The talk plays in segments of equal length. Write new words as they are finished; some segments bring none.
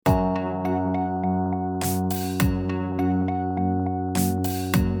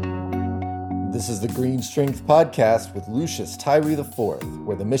This is the Green Strength Podcast with Lucius Tyree IV,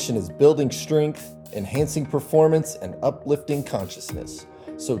 where the mission is building strength, enhancing performance, and uplifting consciousness.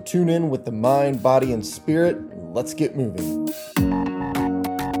 So tune in with the mind, body, and spirit, and let's get moving.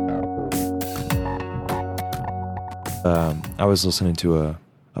 I was listening to a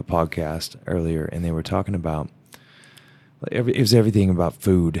podcast earlier, and they were talking about, it was everything about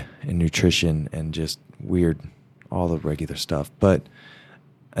food and nutrition and just weird, all the regular stuff. But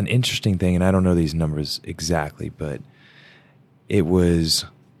an interesting thing, and I don't know these numbers exactly, but it was,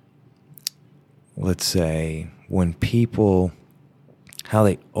 let's say, when people, how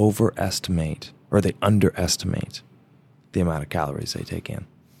they overestimate or they underestimate the amount of calories they take in.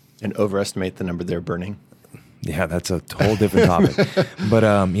 And overestimate the number they're burning. Yeah, that's a whole different topic.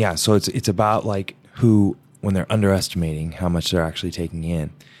 But yeah, so it's about like who, when they're underestimating how much they're actually taking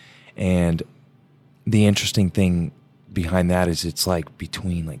in. And the interesting thing behind that is it's like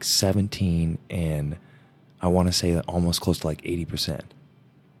between like 17 and I want to say that almost close to like 80%.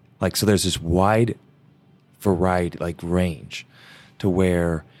 Like, so there's this wide variety, like range to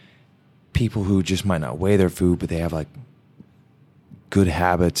where people who just might not weigh their food, but they have like good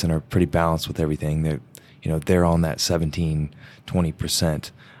habits and are pretty balanced with everything, they're on that 17,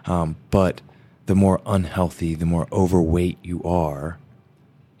 20%. But the more unhealthy, the more overweight you are,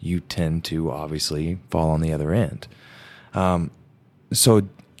 you tend to obviously fall on the other end. So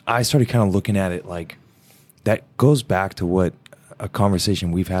I started kind of looking at it like that goes back to what a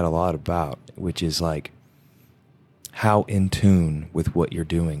conversation we've had a lot about, which is like, how in tune with what you're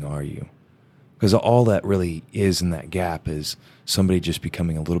doing are you? Because all that really is in that gap is somebody just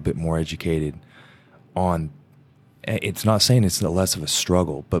becoming a little bit more educated on, it's not saying it's less of a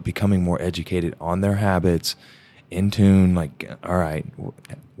struggle, but becoming more educated on their habits, in tune, like, all right,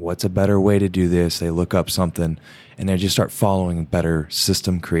 what's a better way to do this? They look up something and they just start following a better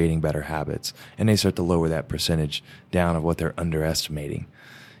system, creating better habits. And they start to lower that percentage down of what they're underestimating,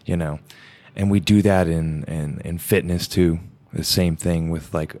 And we do that in fitness too, the same thing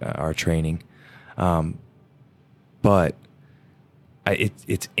with like our training. But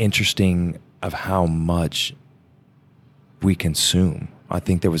it's interesting of how much we consume. I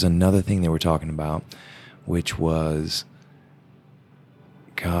think there was another thing they were talking about, which was,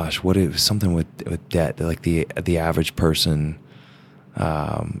 what it was something with debt. Like the average person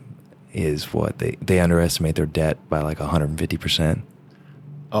is what they underestimate their debt by like 150%.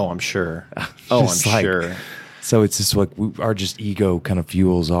 Oh, I'm sure. Sure. So it's just like our just ego kind of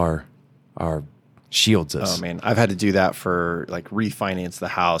fuels our shields us. Oh man, I've had to do that for like refinance the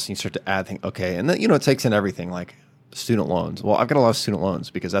house. And you start to add things. Okay, and then it takes in everything like student loans. Well, I've got a lot of student loans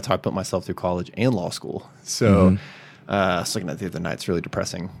because that's how I put myself through college and law school. So I was looking at the other night. It's really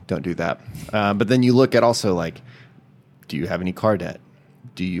depressing. Don't do that. But then you look at also like, do you have any car debt?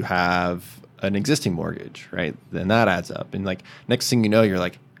 Do you have an existing mortgage, right? Then that adds up. And like next thing you know, you're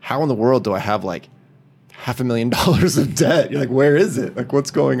like, how in the world do I have like $500,000 of debt? You're like, where is it? Like,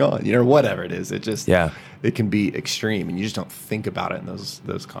 what's going on? Whatever it is. It just, it can be extreme and you just don't think about it in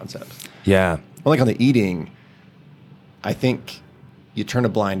those concepts. Yeah. Well, like on the eating, I think you turn a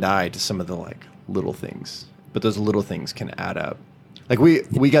blind eye to some of the like little things, but those little things can add up. Like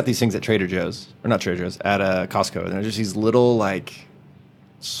we got these things at Trader Joe's, or not Trader Joe's, at Costco. And they're just these little like,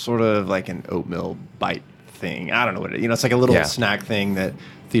 sort of like an oatmeal bite thing. I don't know what it is. It's like a little snack thing that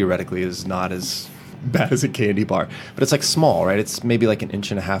theoretically is not as bad as a candy bar, but it's like small, right? It's maybe like 1.5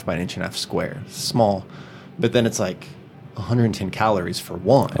 inches by 1.5 inches square. Small, but then it's like 110 calories for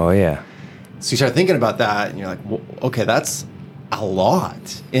one. Oh yeah. So you start thinking about that and you're like, well, okay, that's a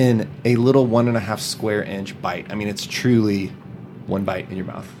lot in a little 1.5 square inch bite. I mean, it's truly one bite in your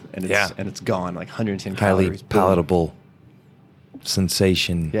mouth and it's gone, like 110 highly calories. Palatable,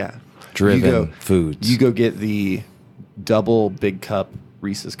 sensation driven foods. You go get the double big cup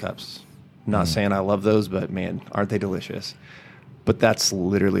Reese's cups. Not saying I love those, but man, aren't they delicious? But that's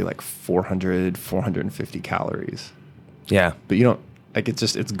literally like 450 calories. Yeah. But you don't, like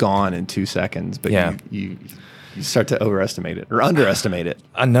it's gone in 2 seconds, but you start to overestimate it or underestimate it.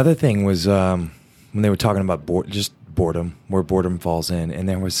 Another thing was when they were talking about boredom, where boredom falls in, and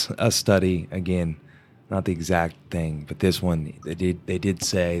there was a study, again, not the exact thing, but this one, they did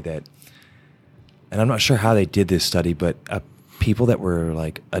say that, and I'm not sure how they did this study, but people that were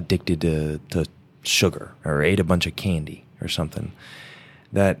like addicted to sugar or ate a bunch of candy or something,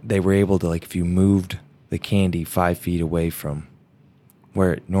 that they were able to, like, if you moved the candy 5 feet away from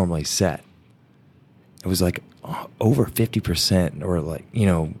where it normally sat, it was like over 50% or like,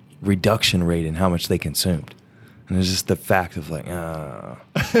 reduction rate in how much they consumed. And it's just the fact of like,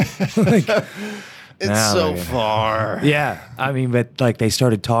 It's so far. Yeah. I mean, but like they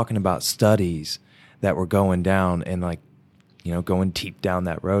started talking about studies that were going down and like, going deep down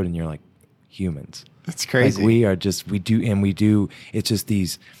that road, and you're like, humans. It's crazy. Like we do, it's just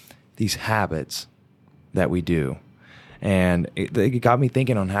these habits that we do. And it got me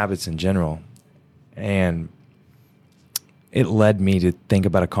thinking on habits in general. And it led me to think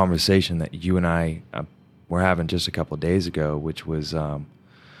about a conversation that you and I were having just a couple of days ago, which was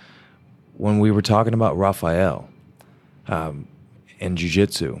when we were talking about Raphael and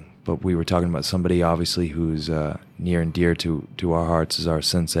jiu-jitsu. But we were talking about somebody, obviously, who's near and dear to our hearts is our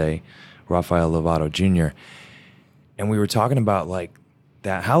sensei, Rafael Lovato Jr. And we were talking about like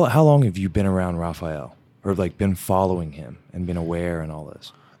that. How long have you been around Rafael, or like been following him and been aware and all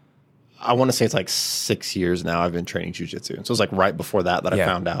this? I want to say it's like 6 years now I've been training jiu-jitsu. So it was like right before that I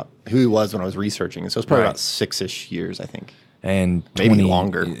found out who he was when I was researching. And so it's probably about 6-ish years, I think. And maybe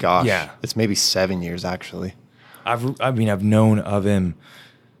longer. Gosh. Yeah. It's maybe 7 years actually. I've known of him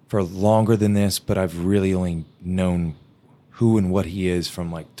for longer than this, but I've really only known who and what he is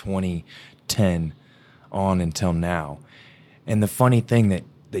from like 2010 on until now. And the funny thing that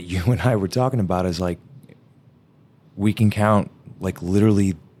you and I were talking about is like we can count like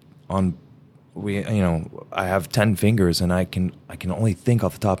literally on I have 10 fingers, and I can only think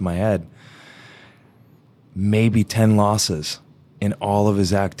off the top of my head maybe 10 losses in all of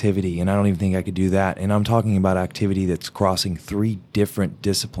his activity, and I don't even think I could do that. And I'm talking about activity that's crossing 3 different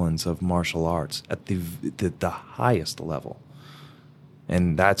disciplines of martial arts at the highest level.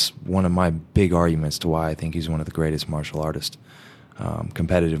 And that's one of my big arguments to why I think he's one of the greatest martial artists,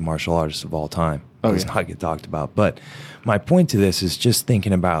 competitive martial artists of all time. Does not get talked about. But my point to this is just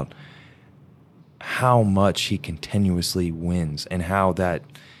thinking about how much he continuously wins, and how that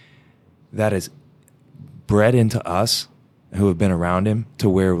is bred into us who have been around him, to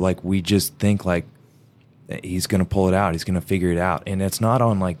where like we just think like he's going to pull it out, he's going to figure it out. And it's not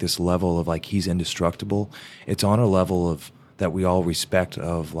on like this level of like he's indestructible. It's on a level of that we all respect,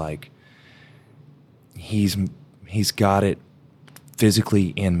 of like he's got it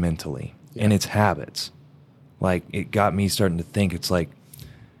physically and mentally. Yeah. And it's habits. Like it got me starting to think, it's like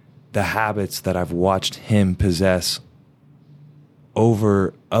the habits that I've watched him possess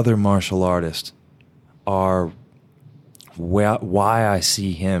over other martial artists are why I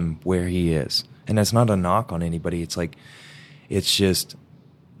see him where he is. And that's not a knock on anybody. It's like, it's just,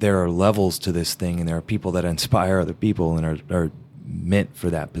 there are levels to this thing, and there are people that inspire other people and are meant for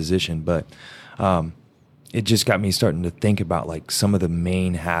that position. But it just got me starting to think about like some of the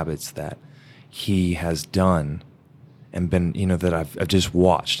main habits that he has done and been, that I've just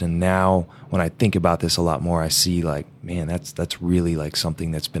watched. And now when I think about this a lot more, I see like, man, that's really like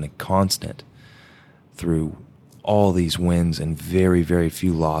something that's been a constant through all these wins and very, very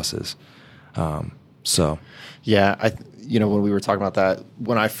few losses. Yeah, when we were talking about that,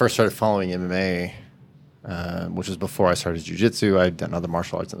 when I first started following MMA, which was before I started jiu-jitsu, I'd done other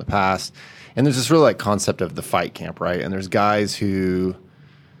martial arts in the past. And there's this real like concept of the fight camp, right? And there's guys who,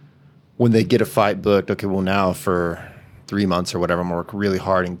 when they get a fight booked, okay, well now for 3 months or whatever, I'm gonna work really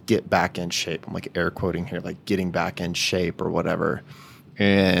hard and get back in shape. I'm like air quoting here, like getting back in shape or whatever.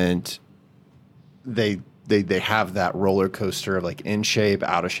 And they have that roller coaster of like in shape,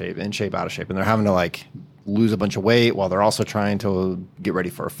 out of shape, in shape, out of shape. And they're having to like lose a bunch of weight while they're also trying to get ready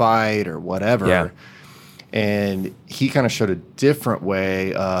for a fight or whatever. Yeah. And he kind of showed a different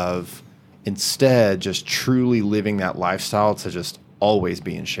way of instead just truly living that lifestyle to just always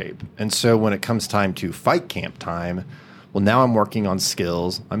be in shape. And so when it comes time to fight camp time, well, now I'm working on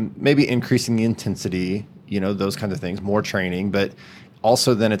skills. I'm maybe increasing the intensity, those kinds of things, more training. But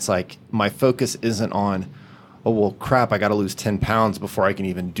also then it's like my focus isn't on, oh, well, crap, I got to lose 10 pounds before I can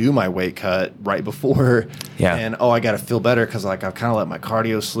even do my weight cut right before. Yeah. And, I got to feel better because like I've kind of let my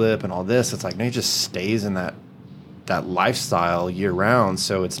cardio slip and all this. It's like, no, it just stays in that lifestyle year round.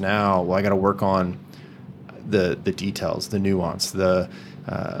 So it's now, well, I got to work on the details, the nuance, the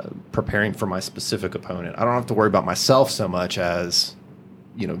preparing for my specific opponent. I don't have to worry about myself so much as,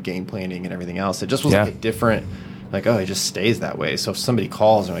 game planning and everything else. It just was like a different, like, it just stays that way. So if somebody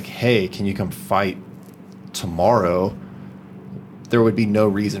calls and like, hey, can you come fight tomorrow? There would be no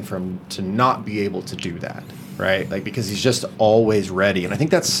reason for him to not be able to do that, right? Like, because he's just always ready. And I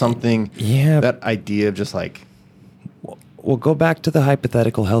think that's something, that idea of just like... Well, go back to the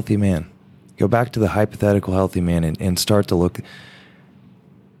hypothetical healthy man. Go back to the hypothetical healthy man and start to look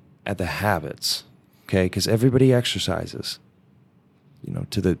at the habits, okay? Because everybody exercises.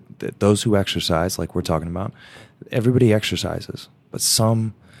 To those who exercise, like we're talking about, everybody exercises. But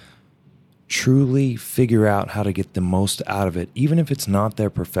some truly figure out how to get the most out of it, even if it's not their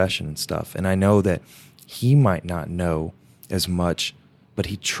profession and stuff. And I know that he might not know as much, but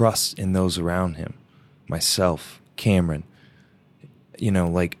he trusts in those around him, myself, Cameron.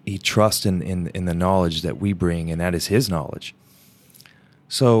 Like he trusts in the knowledge that we bring, and that is his knowledge.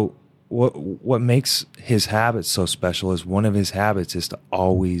 So what makes his habits so special is one of his habits is to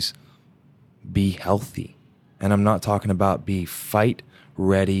always be healthy. And I'm not talking about be fight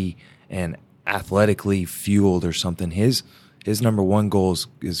ready and athletically fueled or something. His number one goal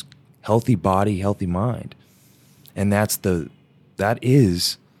is healthy body, healthy mind. And that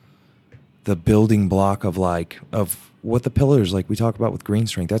is the building block of what the pillars, like we talk about with green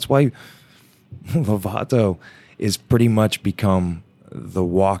strength. That's why Lovato is pretty much become the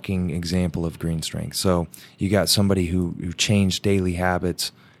walking example of green strength. So you got somebody who changed daily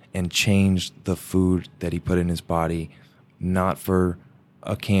habits and changed the food that he put in his body, not for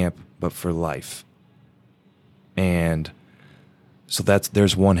a camp, but for life. And so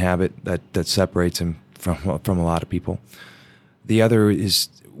there's one habit that separates him from a lot of people. The other is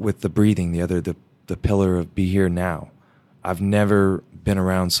with the breathing, the pillar of be here now. I've never been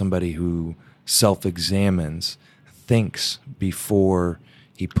around somebody who self-examines, thinks before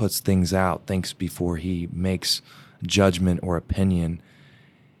he puts things out, thinks before he makes judgment or opinion.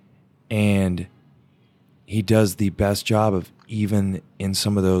 And he does the best job of, even in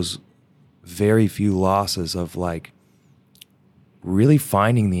some of those very few losses, of like really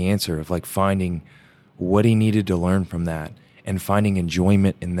finding the answer, of like finding what he needed to learn from that and finding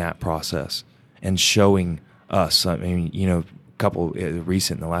enjoyment in that process and showing us. I mean, in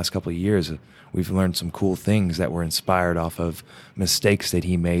the last couple of years, we've learned some cool things that were inspired off of mistakes that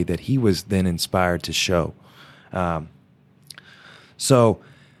he made that he was then inspired to show. So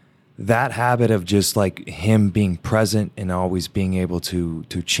that habit of just like him being present and always being able to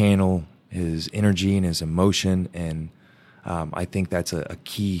channel his energy and his emotion, and I think that's a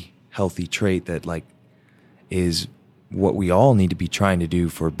key healthy trait that like is what we all need to be trying to do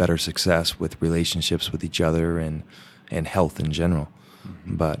for better success with relationships with each other and health in general.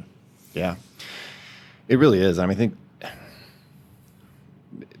 Mm-hmm. But yeah, it really is. I mean, I think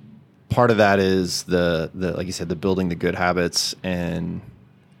part of that is the like you said, the building the good habits and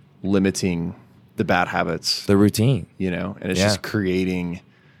limiting the bad habits, the routine, and it's just creating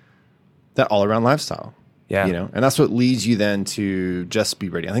that all around lifestyle. Yeah. And that's what leads you then to just be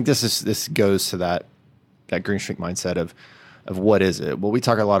ready. I think this goes to that green streak mindset of what is it? Well, we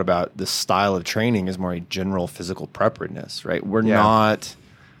talk a lot about the style of training is more a general physical preparedness, right? We're not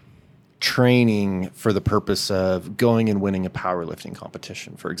training for the purpose of going and winning a powerlifting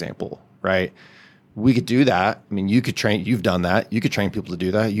competition, for example, right? We could do that. I mean, you could train, you've done that. You could train people to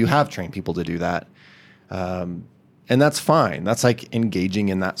do that. You have trained people to do that. And that's fine. That's like engaging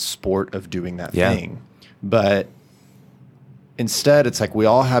in that sport of doing that thing. But instead, it's like we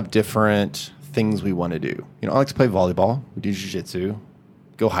all have different things we want to do. I like to play volleyball. We do jiu-jitsu,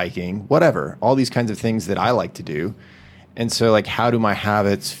 go hiking, whatever. All these kinds of things that I like to do. And so like, how do my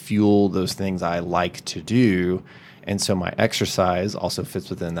habits fuel those things I like to do? And so my exercise also fits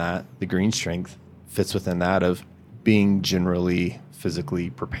within that. The green strength fits within that of being generally physically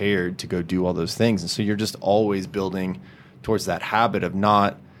prepared to go do all those things. And so you're just always building towards that habit of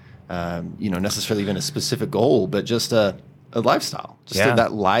not, necessarily even a specific goal, but just a lifestyle, just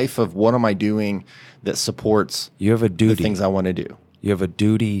that life of what am I doing that supports you have a duty, the things I want to do. You have a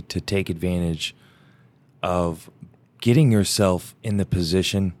duty to take advantage of getting yourself in the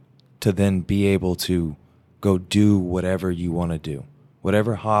position to then be able to go do whatever you want to do,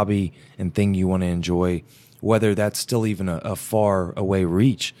 whatever hobby and thing you want to enjoy, whether that's still even a far away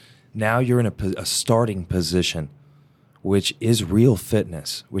reach. Now you're in a starting position, which is real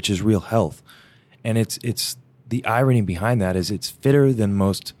fitness, which is real health. And it's the irony behind that is it's fitter than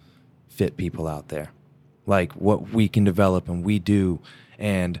most fit people out there. Like what we can develop and we do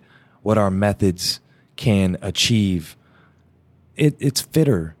and what our methods can achieve. It's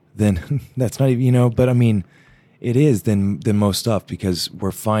fitter than, that's not even, but I mean, it is than most stuff because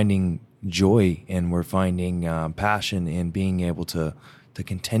we're finding joy and we're finding passion in being able to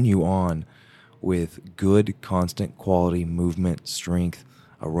continue on with good, constant quality movement, strength,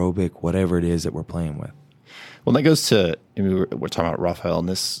 aerobic, whatever it is that we're playing with. Well, that goes to, we're talking about Raphael, and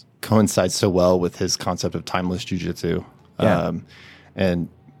this coincides so well with his concept of timeless jiu-jitsu. Yeah. And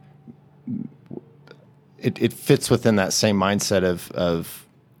it fits within that same mindset of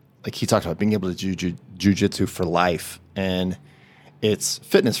like he talked about being able to do jiu-jitsu for life, and it's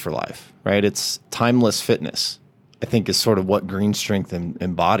fitness for life, right? It's timeless fitness, I think, is sort of what green strength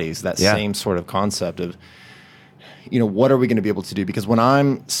embodies, that same sort of concept of, what are we going to be able to do? Because when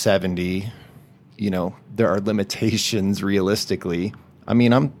I'm 70, there are limitations realistically. I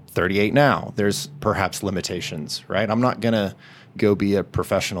mean, I'm 38 now. There's perhaps limitations, right? I'm not going to go be a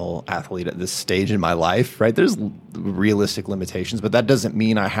professional athlete at this stage in my life, right? There's realistic limitations, but that doesn't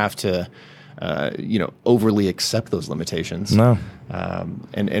mean I have to, overly accept those limitations. No.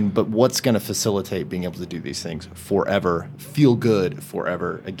 But what's going to facilitate being able to do these things forever, feel good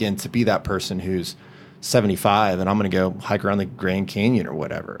forever? Again, to be that person who's 75 and I'm going to go hike around the Grand Canyon or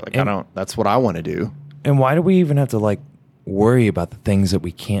whatever. That's what I want to do. And why do we even have to worry about the things that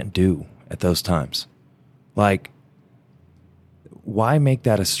we can't do at those times? Why make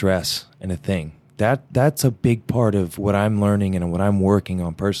that a stress and a thing? That's a big part of what I'm learning and what I'm working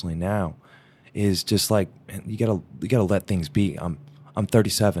on personally now is just you gotta let things be. I'm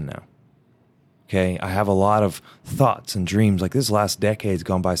 37 now. Okay. I have a lot of thoughts and dreams. This last decade's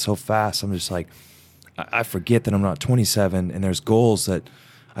gone by so fast. I'm just I forget that I'm not 27 and there's goals that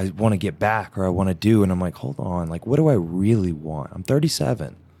I want to get back or I want to do. And I'm hold on, what do I really want? I'm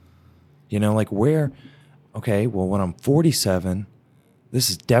 37, where, okay, well, when I'm 47, this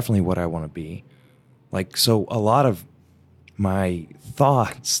is definitely what I want to be. So a lot of my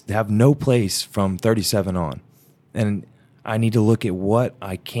thoughts have no place from 37 on. And I need to look at what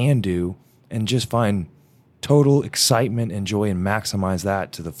I can do and just find total excitement and joy and maximize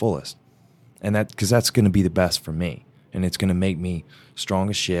that to the fullest. And because that's going to be the best for me. And it's going to make me strong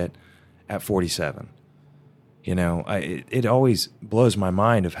as shit at 47. It always blows my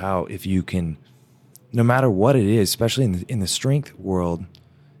mind of how if you can, no matter what it is, especially in the strength world,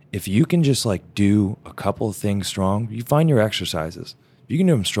 if you can just do a couple of things strong, you find your exercises. If you can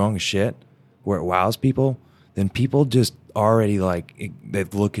do them strong as shit, where it wows people, then people just already they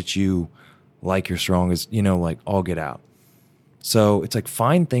look at you like you're strong as, all get out. So it's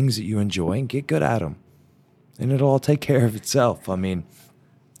find things that you enjoy and get good at them. And it'll all take care of itself. I mean,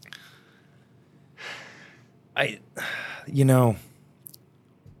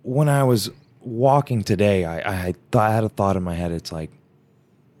 when I was walking today, I had a thought in my head. It's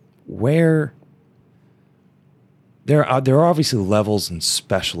where there are obviously levels and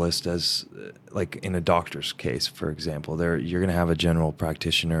specialists as in a doctor's case, for example, you're going to have a general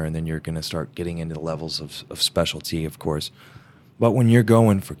practitioner and then you're going to start getting into the levels of specialty, of course. But when you're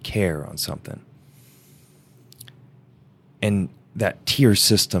going for care on something and that tier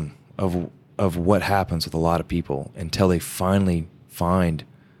system of what happens with a lot of people until they finally find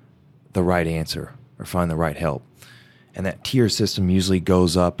the right answer or find the right help. And that tier system usually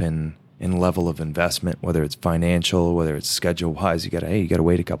goes up in level of investment, whether it's financial, whether it's schedule wise. You gotta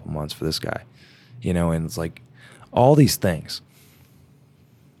wait a couple months for this guy, and it's all these things.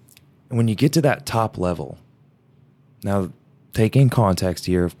 And when you get to that top level, now take in context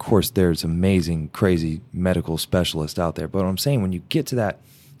here, of course, there's amazing, crazy medical specialists out there. But what I'm saying, when you get to that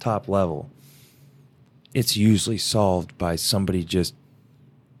top level, it's usually solved by somebody just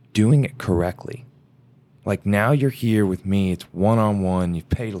doing it correctly. Now you're here with me, it's one-on-one, you've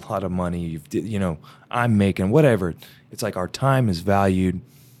paid a lot of money, I'm making whatever. It's our time is valued.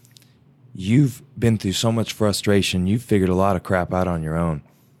 You've been through so much frustration, you've figured a lot of crap out on your own.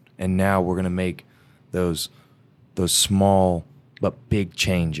 And now we're going to make those small but big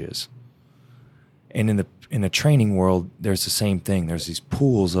changes. And in the training world, there's the same thing. There's these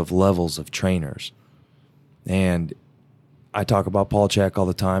pools of levels of trainers. And I talk about Paul Chek all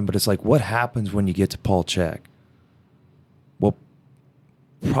the time, but it's what happens when you get to Paul Chek? Well,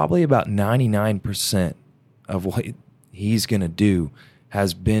 probably about 99% of what he's going to do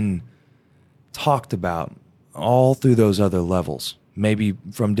has been talked about all through those other levels. Maybe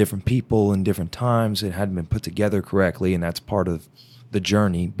from different people in different times. It hadn't been put together correctly, and that's part of the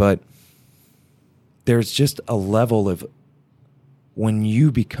journey. But there's just a level of when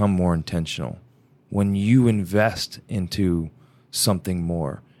you become more intentional, when you invest into something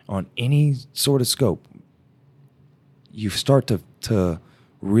more on any sort of scope, you start to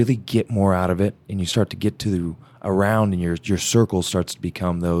really get more out of it, and you start to get to around, and your circle starts to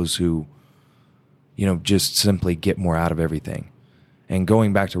become those who, just simply get more out of everything. And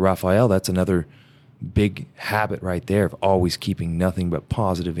going back to Raphael, that's another big habit right there of always keeping nothing but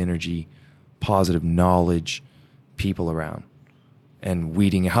positive energy, positive knowledge, people around, and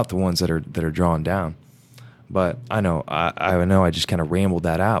weeding out the ones that are drawn down. But I know I just kind of rambled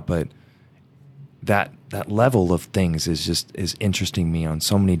that out, but that level of things is interesting me on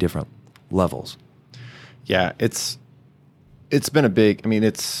so many different levels. Yeah, it's been a big,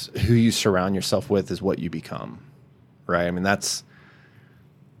 it's who you surround yourself with is what you become, right? That's,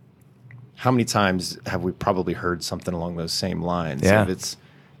 how many times have we probably heard something along those same lines? Yeah. If it's,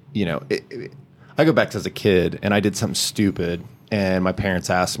 I go back to as a kid and I did something stupid and my parents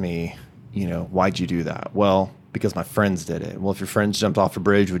asked me, why'd you do that? Well, because my friends did it. Well, if your friends jumped off a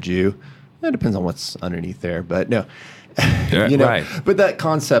bridge, would you? It depends on what's underneath there, but no. Right. But that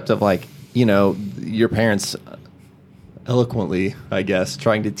concept of like, your parents eloquently, I guess,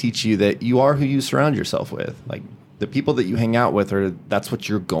 trying to teach you that you are who you surround yourself with. Like the people that you hang out with that's what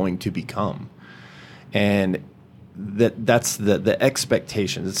you're going to become. And that's the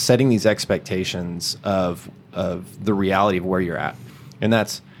expectations. It's setting these expectations of the reality of where you're at. And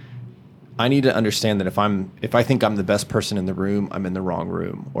I need to understand that if I think I'm the best person in the room, I'm in the wrong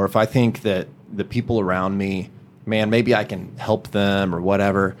room. Or if I think that the people around me, man, maybe I can help them or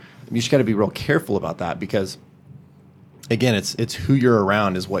whatever. You just got to be real careful about that because, again, it's who you're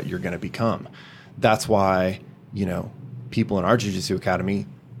around is what you're going to become. That's why, people in our jiu-jitsu academy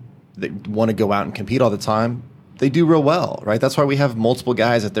that want to go out and compete all the time, they do real well, right? That's why we have multiple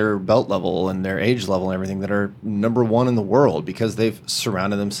guys at their belt level and their age level and everything that are number one in the world because they've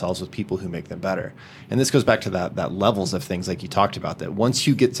surrounded themselves with people who make them better. And this goes back to that levels of things like you talked about, that once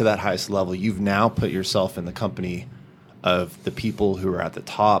you get to that highest level, you've now put yourself in the company of the people who are at the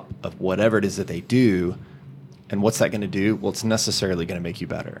top of whatever it is that they do. And what's that going to do? Well, it's necessarily going to make you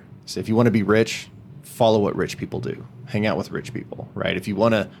better. So if you want to be rich, follow what rich people do. Hang out with rich people, right? If you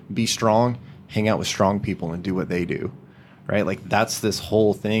want to be strong, hang out with strong people and do what they do, right? Like that's this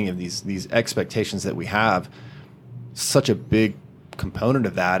whole thing of these expectations that we have. Such a big component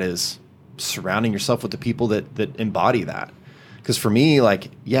of that is surrounding yourself with the people that embody that. Because for me, like,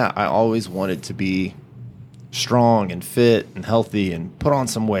 yeah, I always wanted to be strong and fit and healthy and put on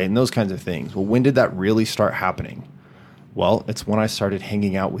some weight and those kinds of things. Well, when did that really start happening? Well, it's when I started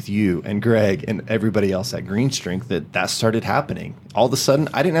hanging out with you and Greg and everybody else at Green Strength that started happening. All of a sudden,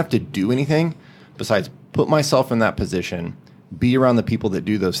 I didn't have to do anything besides put myself in that position, be around the people that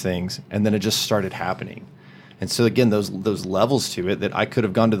do those things, and then it just started happening. And so again, those levels to it that I could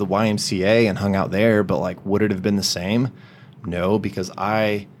have gone to the YMCA and hung out there, but like, would it have been the same? No, because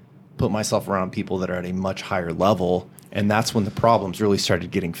I put myself around people that are at a much higher level, and that's when the problems really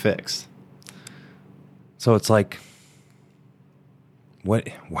started getting fixed. So it's like, what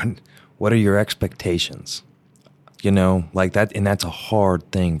are your expectations? Like that, and that's a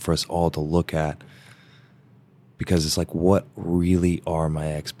hard thing for us all to look at because it's like, what really are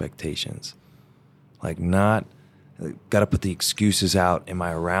my expectations? Like, not got to put the excuses out. Am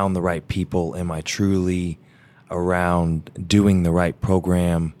I around the right people? Am I truly around doing the right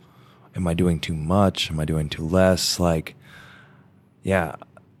program? Am I doing too much? Am I doing too less? Like, yeah,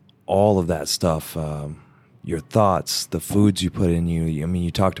 all of that stuff. Your thoughts, the foods you put in you. I mean, you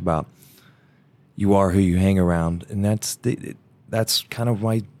talked about you are who you hang around, and that's kind of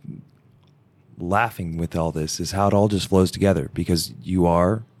why laughing with all this is how it all just flows together, because you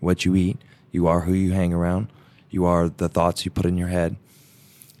are what you eat, you are who you hang around, you are the thoughts you put in your head.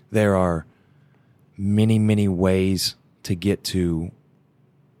 There are many, many ways to get to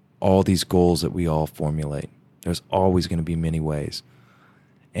all these goals that we all formulate. There's always going to be many ways.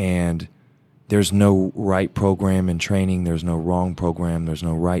 And there's no right program in training. There's no wrong program. There's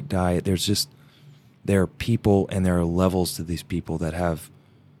no right diet. There are people and there are levels to these people that have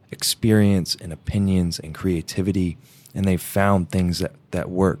experience and opinions and creativity, and they've found things that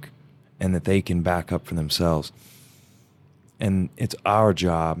work and that they can back up for themselves. And it's our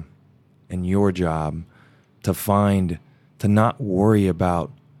job and your job to not worry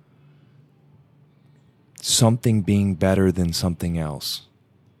about something being better than something else,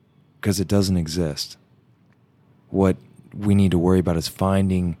 because it doesn't exist. What we need to worry about is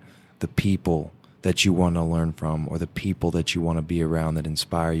finding the people that you want to learn from, or the people that you want to be around that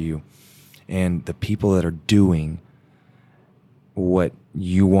inspire you, and the people that are doing what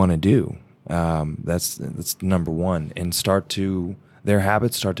you want to do. That's number one. And their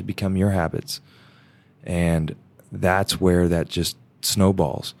habits start to become your habits. And that's where that just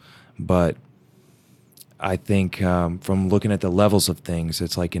snowballs. But I think from looking at the levels of things,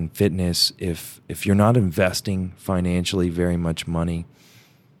 it's like in fitness, if you're not investing financially very much money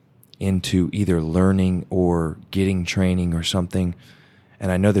into either learning or getting training or something,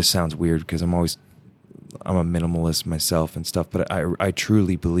 and I know this sounds weird because I'm a minimalist myself and stuff, but I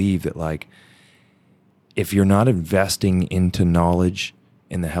truly believe that, like, if you're not investing into knowledge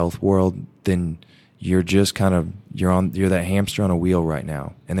in the health world, then you're just you're that hamster on a wheel right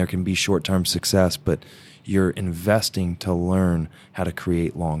now, and there can be short-term success, but you're investing to learn how to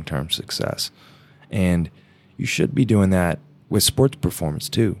create long-term success. And you should be doing that with sports performance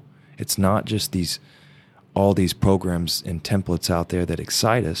too. It's not just all these programs and templates out there that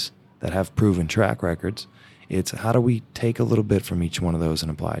excite us, that have proven track records. It's how do we take a little bit from each one of those and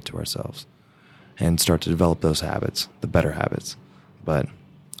apply it to ourselves and start to develop those habits, the better habits. But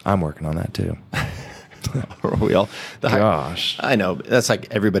I'm working on that too. We all, Gosh. I know. That's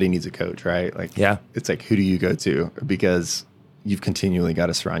like everybody needs a coach, right? Like, Yeah. It's like, who do you go to? Because you've continually got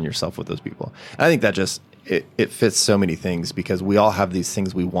to surround yourself with those people. And I think that just, it fits so many things because we all have these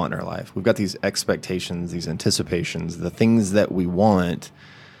things we want in our life. We've got these expectations, these anticipations, the things that we want.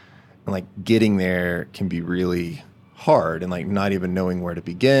 And like getting there can be really hard and like not even knowing where to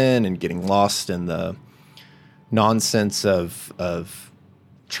begin and getting lost in the nonsense of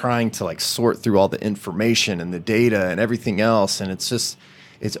trying to like sort through all the information and the data and everything else. And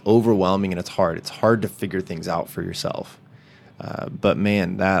it's overwhelming and it's hard. It's hard to figure things out for yourself. But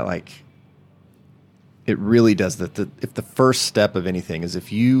man, that like, it really does that. If the first step of anything is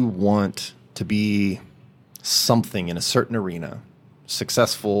if you want to be something in a certain arena,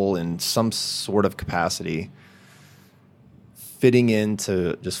 successful in some sort of capacity, fitting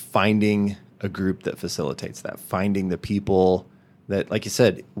into just finding a group that facilitates that, finding the people that, like you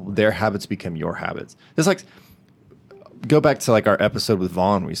said, their habits become your habits. It's like, go back to like our episode with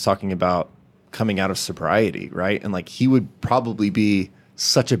Vaughn, where he's talking about coming out of sobriety, right? And like, he would probably be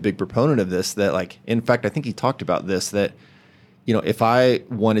such a big proponent of this that like, in fact, I think he talked about this, that, you know, if I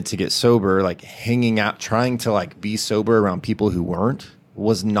wanted to get sober, like hanging out, trying to like be sober around people who weren't,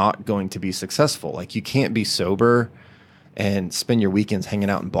 was not going to be successful. Like, you can't be sober and spend your weekends hanging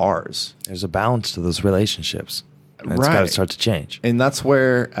out in bars. There's a balance to those relationships. And it's Right. got to start to change. And that's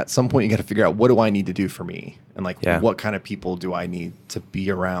where at some point you got to figure out, what do I need to do for me? And like, Yeah. what kind of people do I need to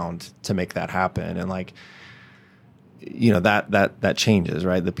be around to make that happen? And like, you know, that changes,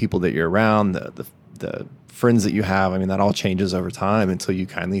 right? The people that you're around, the friends that you have, I mean, that all changes over time until you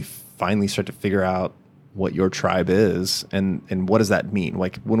finally start to figure out what your tribe is. And what does that mean?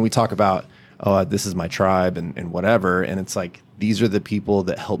 Like, when we talk about, oh, this is my tribe and whatever, and it's like, these are the people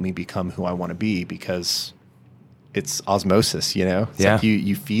that help me become who I want to be, because it's osmosis, you know? It's like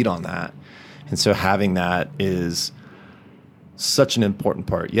you feed on that. And so having that is such an important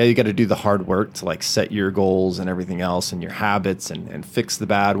part. Yeah, you got to do the hard work to like set your goals and everything else and your habits and fix the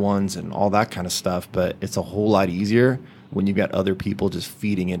bad ones and all that kind of stuff. But it's a whole lot easier when you've got other people just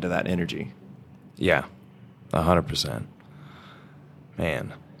feeding into that energy. Yeah, 100%.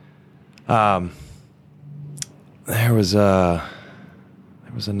 Man. There was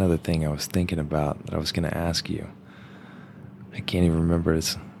another thing I was thinking about that I was going to ask you. I can't even remember.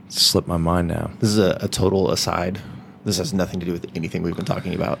 It's slipped my mind now. This is a total aside. This has nothing to do with anything we've been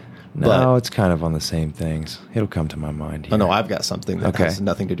talking about. No, it's kind of on the same things. It'll come to my mind here. Oh no, I've got something that has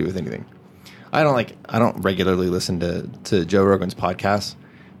nothing to do with anything. I don't regularly listen to Joe Rogan's podcast,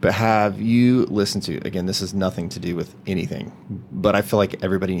 but have you listened to, again, this has nothing to do with anything, but I feel like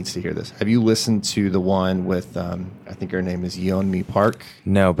everybody needs to hear this. Have you listened to the one with, I think her name is Yeonmi Park?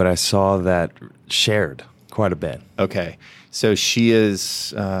 No, but I saw that shared quite a bit. Okay. So she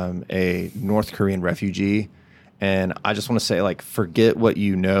is a North Korean refugee. And I just want to say, like, forget what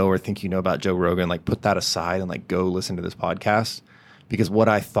you know or think you know about Joe Rogan. Like, put that aside and, like, go listen to this podcast. Because what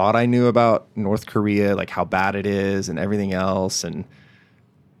I thought I knew about North Korea, like how bad it is and everything else, and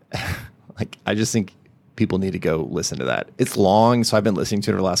like, I just think people need to go listen to that. It's long, so I've been listening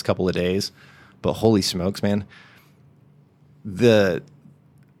to it for the last couple of days. But holy smokes, man. This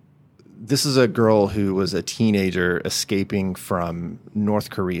is a girl who was a teenager escaping from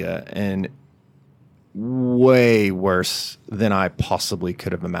North Korea, and way worse than I possibly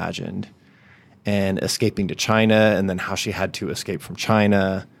could have imagined, and escaping to China, and then how she had to escape from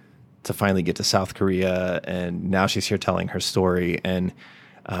China to finally get to South Korea, and now she's here telling her story. And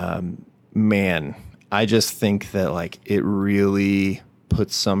man, I just think that like it really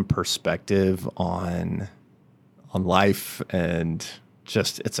puts some perspective on life, and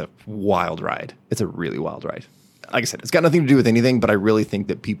just, it's a wild ride. It's a really wild ride. Like I said, it's got nothing to do with anything, but I really think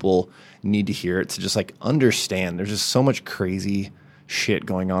that people need to hear it to just like understand there's just so much crazy shit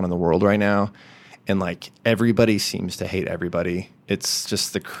going on in the world right now. And like everybody seems to hate everybody. It's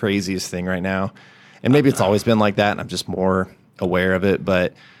just the craziest thing right now. And maybe it's always been like that, and I'm just more aware of it.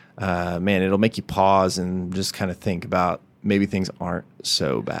 But man, it'll make you pause and just kind of think about maybe things aren't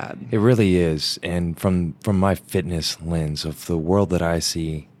so bad. It really is. And from my fitness lens of the world that I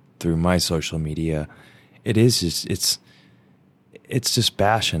see through my social media, it is just, it's just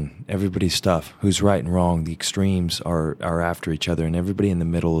bashing everybody's stuff. Who's right and wrong. The extremes are after each other, and everybody in the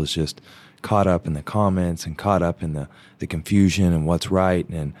middle is just caught up in the comments and caught up in the confusion and what's right.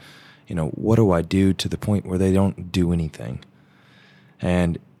 And, you know, what do I do, to the point where they don't do anything.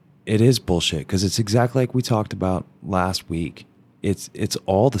 And it is bullshit, because it's exactly like we talked about last week. It's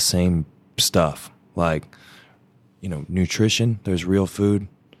all the same stuff. Like, you know, nutrition, there's real food,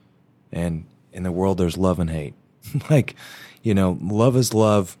 and in the world there's love and hate. Like, love is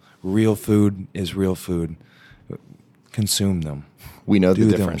love. Real food is real food. Consume them. We know Do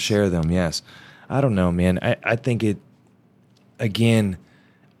the them, difference. share them, yes. I don't know, man. I think again,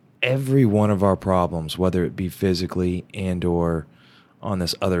 every one of our problems, whether it be physically and or on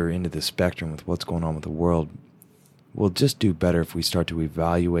this other end of the spectrum with what's going on with the world, we'll just do better if we start to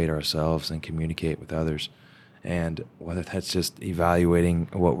evaluate ourselves and communicate with others. And whether that's just evaluating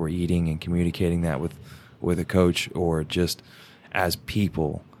what we're eating and communicating that with a coach, or just as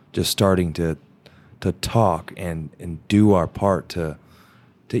people, just starting to talk and do our part to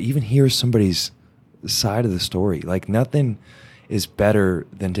even hear somebody's side of the story. Like, nothing is better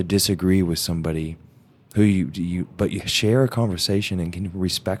than to disagree with somebody but you share a conversation and can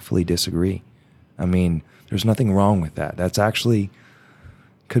respectfully disagree. I mean, there's nothing wrong with that. That's actually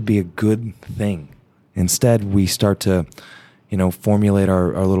could be a good thing. Instead, we start to, formulate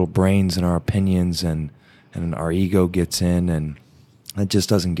our little brains and our opinions, and our ego gets in, and it just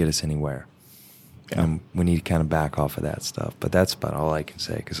doesn't get us anywhere. Yeah. We need to kind of back off of that stuff. But that's about all I can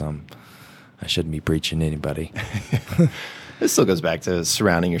say, because I shouldn't be preaching to anybody. It still goes back to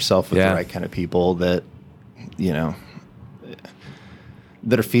surrounding yourself with the right kind of people that,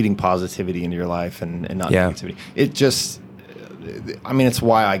 that are feeding positivity into your life and not negativity. It just, it's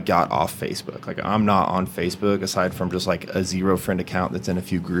why I got off Facebook. Like, I'm not on Facebook aside from just like a zero friend account that's in a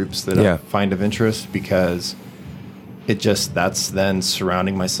few groups that I find of interest, because that's then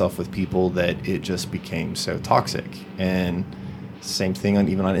surrounding myself with people that it just became so toxic. And same thing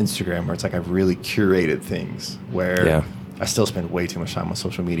even on Instagram, where it's like I've really curated things where I still spend way too much time on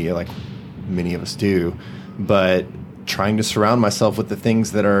social media, like many of us do, but trying to surround myself with the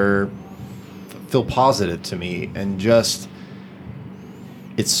things that feel positive to me. And just,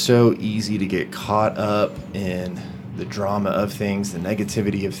 it's so easy to get caught up in the drama of things, the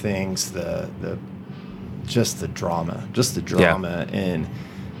negativity of things, the drama. And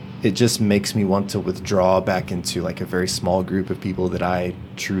it just makes me want to withdraw back into like a very small group of people that I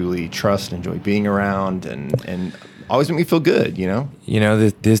truly trust and enjoy being around, and always make me feel good,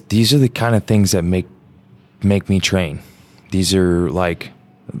 These are the kind of things that make me train. These are like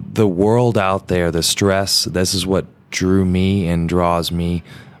the world out there, the stress. This is what drew me and draws me.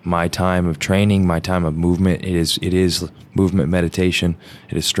 My time of training, my time of movement. It is movement meditation.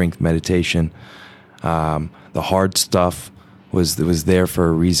 It is strength meditation. The hard stuff was there for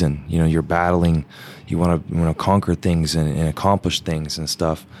a reason. You're battling. You want to conquer things and accomplish things and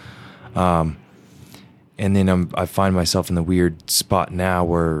stuff. And then I find myself in the weird spot now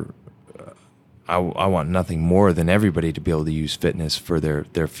where I want nothing more than everybody to be able to use fitness for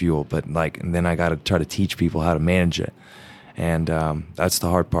their fuel. But and then I got to try to teach people how to manage it. And that's the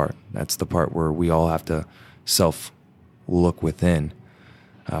hard part. That's the part where we all have to self-look within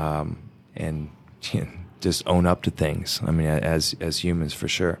and just own up to things. I mean, as humans, for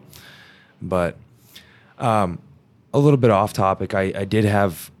sure. But a little bit off topic, I did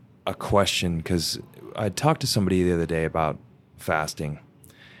have a question, because I talked to somebody the other day about fasting.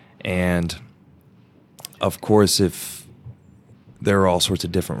 And, of course, if there are all sorts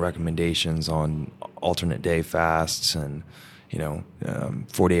of different recommendations on alternate day fasts and,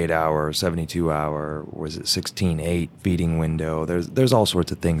 48-hour, 72-hour, was it 16-8 feeding window? There's all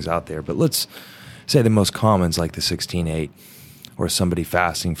sorts of things out there. But let's say the most common is like the 16-8, or somebody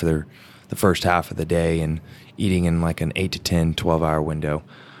fasting for the first half of the day and eating in like an 8 to 10, 12-hour window.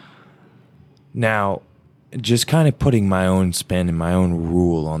 Now, just kind of putting my own spin and my own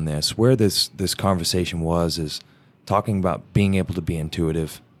rule on this, where this conversation is talking about being able to be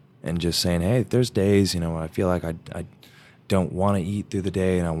intuitive and just saying, hey, there's days, I feel like I don't want to eat through the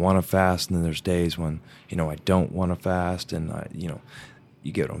day and I want to fast, and then there's days when, I don't want to fast, and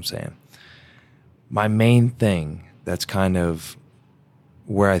you get what I'm saying. My main thing, that's kind of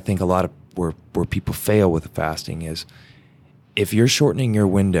where I think a lot of where people fail with the fasting, is if you're shortening your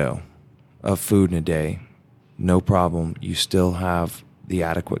window of food in a day, no problem. You still have the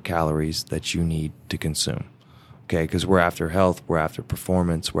adequate calories that you need to consume. Okay, because we're after health, we're after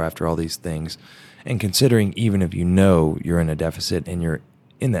performance, we're after all these things. And considering even if you're in a deficit and you're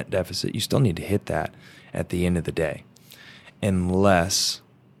in that deficit, you still need to hit that at the end of the day. Unless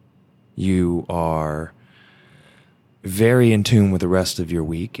you are very in tune with the rest of your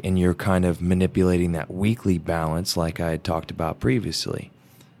week and you're kind of manipulating that weekly balance like I had talked about previously,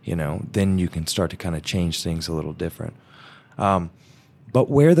 then you can start to kind of change things a little different. But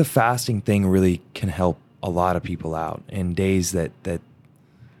where the fasting thing really can help a lot of people out in days that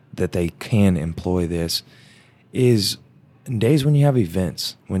they can employ this is in days when you have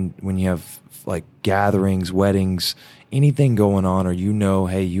events, when you have like gatherings, weddings, anything going on, or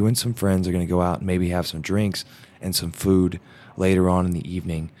hey, you and some friends are going to go out and maybe have some drinks and some food later on in the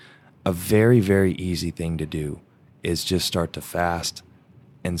evening, a very, very easy thing to do is just start to fast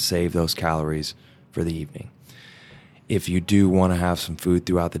and save those calories for the evening. If you do want to have some food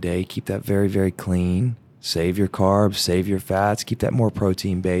throughout the day, keep that very, very clean. Save your carbs, save your fats, keep that more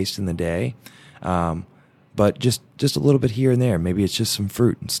protein based in the day. But just a little bit here and there. Maybe it's just some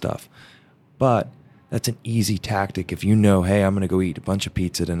fruit and stuff. But that's an easy tactic. If you know, hey, I'm going to go eat a bunch of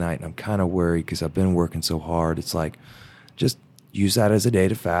pizza tonight and I'm kind of worried because I've been working so hard. It's like, just use that as a day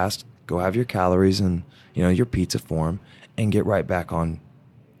to fast. Go have your calories and, your pizza form and get right back on,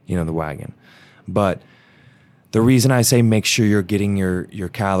 the wagon. But the reason I say make sure you're getting your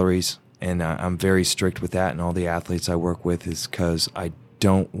calories, and I'm very strict with that, and all the athletes I work with, is because I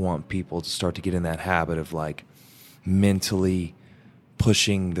don't want people to start to get in that habit of like mentally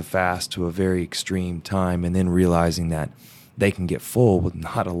pushing the fast to a very extreme time and then realizing that they can get full with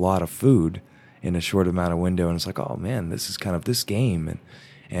not a lot of food in a short amount of window. And it's like, oh man, this is kind of this game.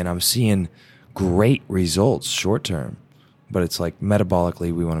 And I'm seeing great results short term, but it's like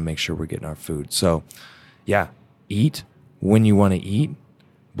metabolically, we want to make sure we're getting our food. So yeah, eat when you want to eat,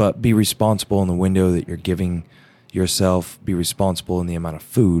 but be responsible in the window that you're giving yourself. Be responsible in the amount of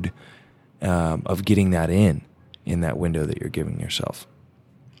food of getting that in that window that you're giving yourself.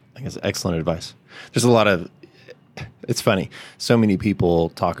 I think it's excellent advice. There's a lot of, it's funny, so many people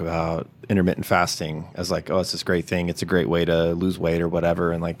talk about intermittent fasting as like, oh, it's this great thing. It's a great way to lose weight or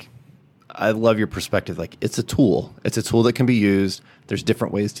whatever. And like, I love your perspective. Like, it's a tool. It's a tool that can be used. There's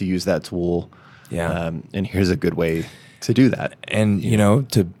different ways to use that tool. Yeah. And here's a good way to do that. And,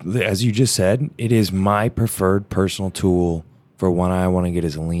 as you just said, it is my preferred personal tool for when I want to get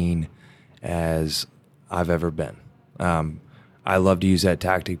as lean as I've ever been. I love to use that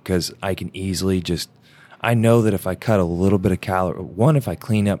tactic because I can easily I know that if I cut a little bit of if I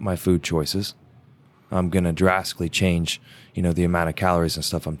clean up my food choices, I'm going to drastically change, the amount of calories and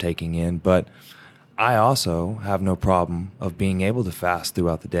stuff I'm taking in. But I also have no problem of being able to fast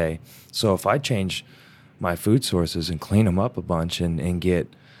throughout the day. So if I change my food sources and clean them up a bunch and get,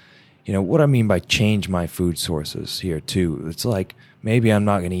 what I mean by change my food sources here too. It's like maybe I'm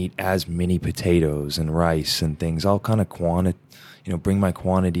not going to eat as many potatoes and rice and things. I'll kind of bring my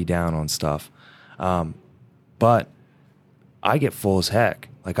quantity down on stuff. But I get full as heck.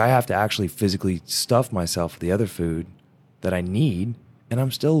 Like I have to actually physically stuff myself with the other food that I need, and I'm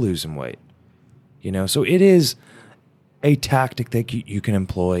still losing weight. So it is a tactic that you can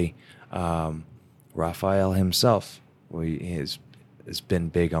employ. Raphael himself has been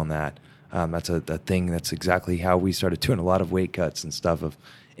big on that. That's a thing. That's exactly how we started doing a lot of weight cuts and stuff, of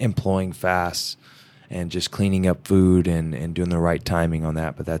employing fasts and just cleaning up food and doing the right timing on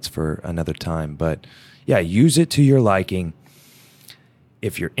that. But that's for another time. But yeah, use it to your liking.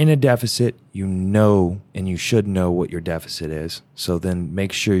 If you're in a deficit, and you should know what your deficit is. So then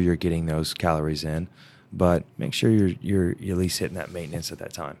make sure you're getting those calories in, but make sure you're at least hitting that maintenance at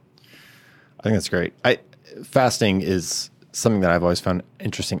that time. I think that's great. Fasting is something that I've always found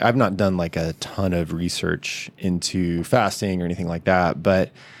interesting. I've not done like a ton of research into fasting or anything like that,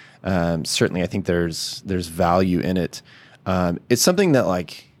 but certainly I think there's value in it. It's something that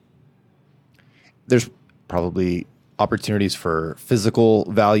like there's probably opportunities for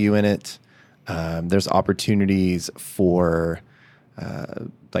physical value in it. There's opportunities for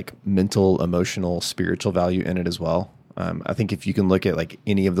like mental, emotional, spiritual value in it as well. I think if you can look at like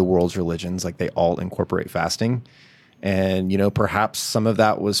any of the world's religions, like they all incorporate fasting. And, perhaps some of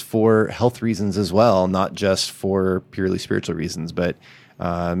that was for health reasons as well, not just for purely spiritual reasons. But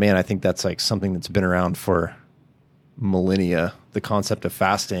man, I think that's like something that's been around for millennia, the concept of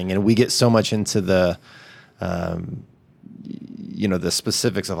fasting. And we get so much into the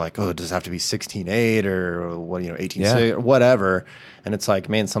specifics of like, oh, does it have to be 16:8 or what, 18:6 or whatever. And it's like,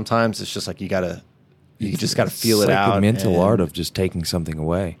 man, sometimes it's just like you just got to feel it like out. The mental art of just taking something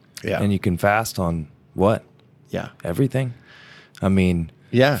away. Yeah. And you can fast on what? Yeah. Everything. I mean,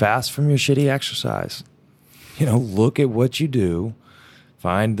 fast from your shitty exercise. Look at what you do,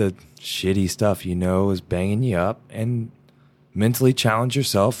 find the shitty stuff is banging you up, and mentally challenge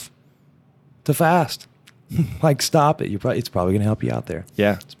yourself to fast. Like, stop it. It's probably going to help you out there.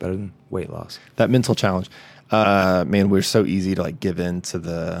 Yeah. It's better than weight loss. That mental challenge. Man, we're so easy to like give in to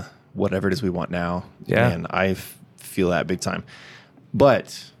the whatever it is we want now. Yeah. And I feel that big time.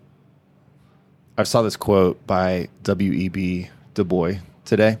 But I saw this quote by W.E.B. Du Bois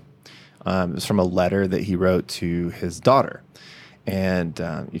today. It was from a letter that he wrote to his daughter. And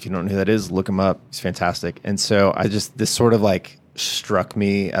if you don't know who that is, look him up. He's fantastic. And so this sort of like struck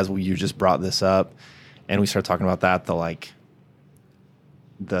me as you just brought this up. And we started talking about that,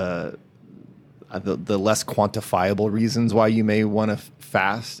 the less quantifiable reasons why you may want to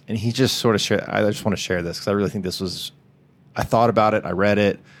fast. And he just sort of shared, I just want to share this because I really think I thought about it. I read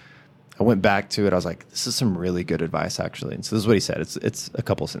it. I went back to it. I was like, this is some really good advice, actually. And so this is what he said. It's a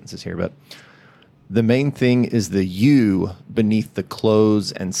couple sentences here, but the main thing is the you beneath the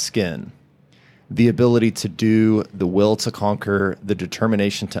clothes and skin, the ability to do, the will to conquer, the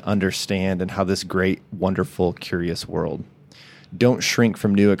determination to understand, and how this great, wonderful, curious world. Don't shrink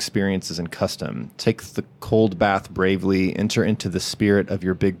from new experiences and custom. Take the cold bath bravely. Enter into the spirit of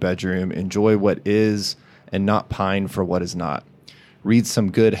your big bedroom. Enjoy what is and not pine for what is not. Read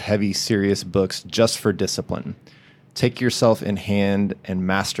some good, heavy, serious books just for discipline. Take yourself in hand and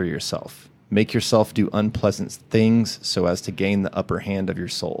master yourself. Make yourself do unpleasant things so as to gain the upper hand of your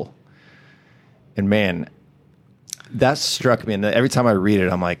soul. And man, that struck me. And every time I read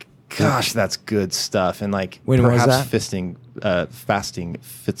it, I'm like, gosh, that's good stuff. And like, when perhaps fasting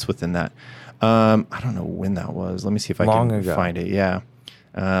fits within that. I don't know when that was. Let me see if I can find it. Yeah.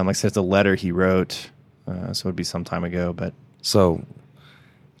 Like I said, it's a letter he wrote. So it would be some time ago, but. So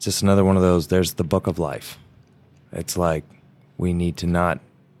just another one of those, there's the book of life. It's like, we need to not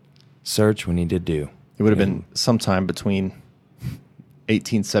search, we need to do. It would have been sometime between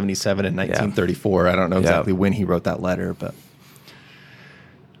 1877 and 1934. I don't know exactly when he wrote that letter, but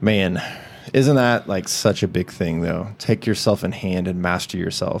man, isn't that like such a big thing though? Take yourself in hand and master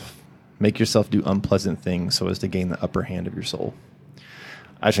yourself. Make yourself do unpleasant things so as to gain the upper hand of your soul.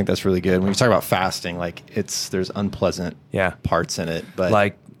 I think that's really good. When you talk about fasting, like there's unpleasant parts in it, but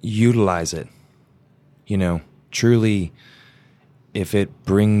like utilize it, truly, if it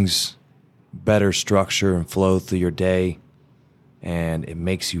brings better structure and flow through your day and it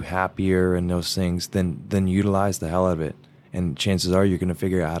makes you happier and those things, then utilize the hell out of it. And chances are you're going to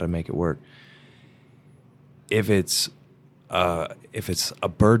figure out how to make it work. If it's a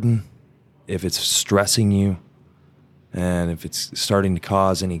burden, if it's stressing you, and if it's starting to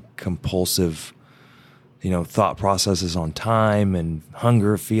cause any compulsive, thought processes on time and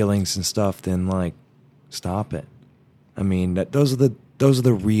hunger feelings and stuff, then like stop it. I mean, those are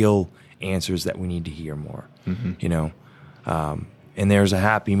the real answers that we need to hear more. Mm-hmm. And there's a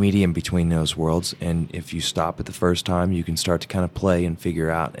happy medium between those worlds. And if you stop it the first time, you can start to kind of play and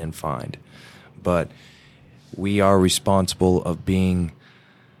figure out and find. But we are responsible of being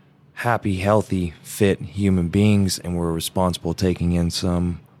happy, healthy, fit human beings, and we're responsible taking in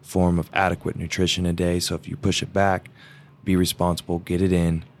some form of adequate nutrition a day. So if you push it back, be responsible, get it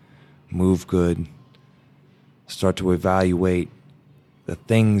in, move good, start to evaluate the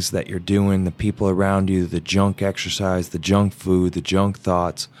things that you're doing, the people around you, the junk exercise, the junk food, the junk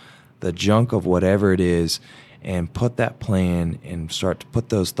thoughts, the junk of whatever it is, and put that plan and start to put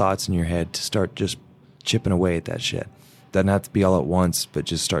those thoughts in your head to start just chipping away at that shit. Doesn't have to be all at once, but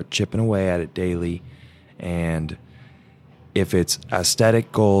just start chipping away at it daily. And if it's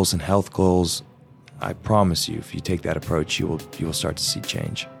aesthetic goals and health goals, I promise you, if you take that approach, you will start to see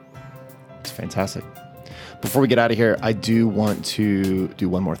change. It's fantastic. Before we get out of here, I do want to do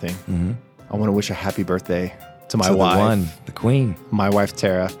one more thing. Mm-hmm. I want to wish a happy birthday to my wife. The queen. My wife,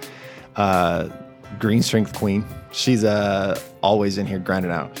 Tara. Green Strength Queen. She's always in here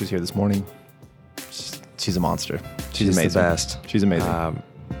grinding out. She's here this morning. She's a monster. She's amazing. The best. She's amazing.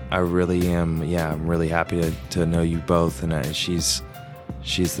 I really am. Yeah, I'm really happy to know you both, and she's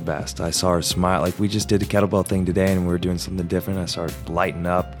the best. I saw her smile. Like we just did a kettlebell thing today, and we were doing something different. I started lighting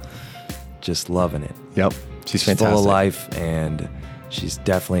up, just loving it. Yep, she's fantastic. Full of life, and she's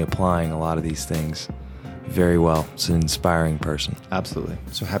definitely applying a lot of these things very well. It's an inspiring person. Absolutely.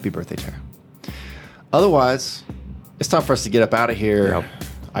 So happy birthday, Tara. Otherwise, it's time for us to get up out of here. Yep.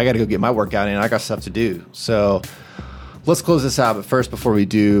 I got to go get my workout in. I got stuff to do. So let's close this out. But first, before we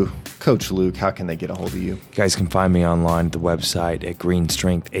do, Coach Luke, how can they get a hold of you? You guys can find me online at the website at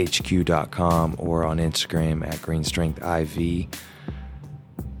greenstrengthhq.com or on Instagram at greenstrengthiv.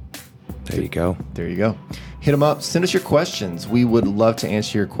 There you go. There you go. Hit them up. Send us your questions. We would love to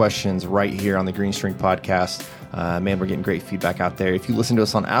answer your questions right here on the Green Strength Podcast. Man, we're getting great feedback out there. If you listen to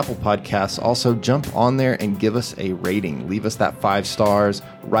us on Apple Podcasts, also jump on there and give us a rating. Leave us that 5 stars.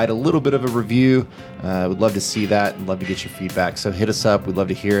 Write a little bit of a review. We'd love to see that and love to get your feedback. So hit us up. We'd love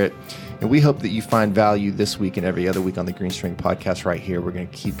to hear it. And we hope that you find value this week and every other week on the Green Strength Podcast right here. We're going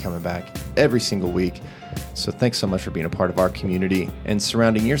to keep coming back every single week. So thanks so much for being a part of our community and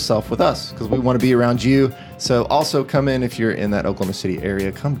surrounding yourself with us, because we want to be around you. So also come in if you're in that Oklahoma City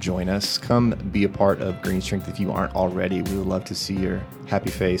area. Come join us. Come be a part of Green Strength if you aren't already. We would love to see your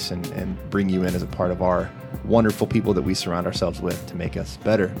happy face and bring you in as a part of our wonderful people that we surround ourselves with to make us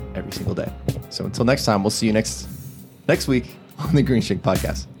better every single day. So until next time, we'll see you next week on the Green Strength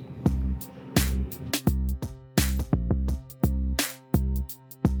Podcast.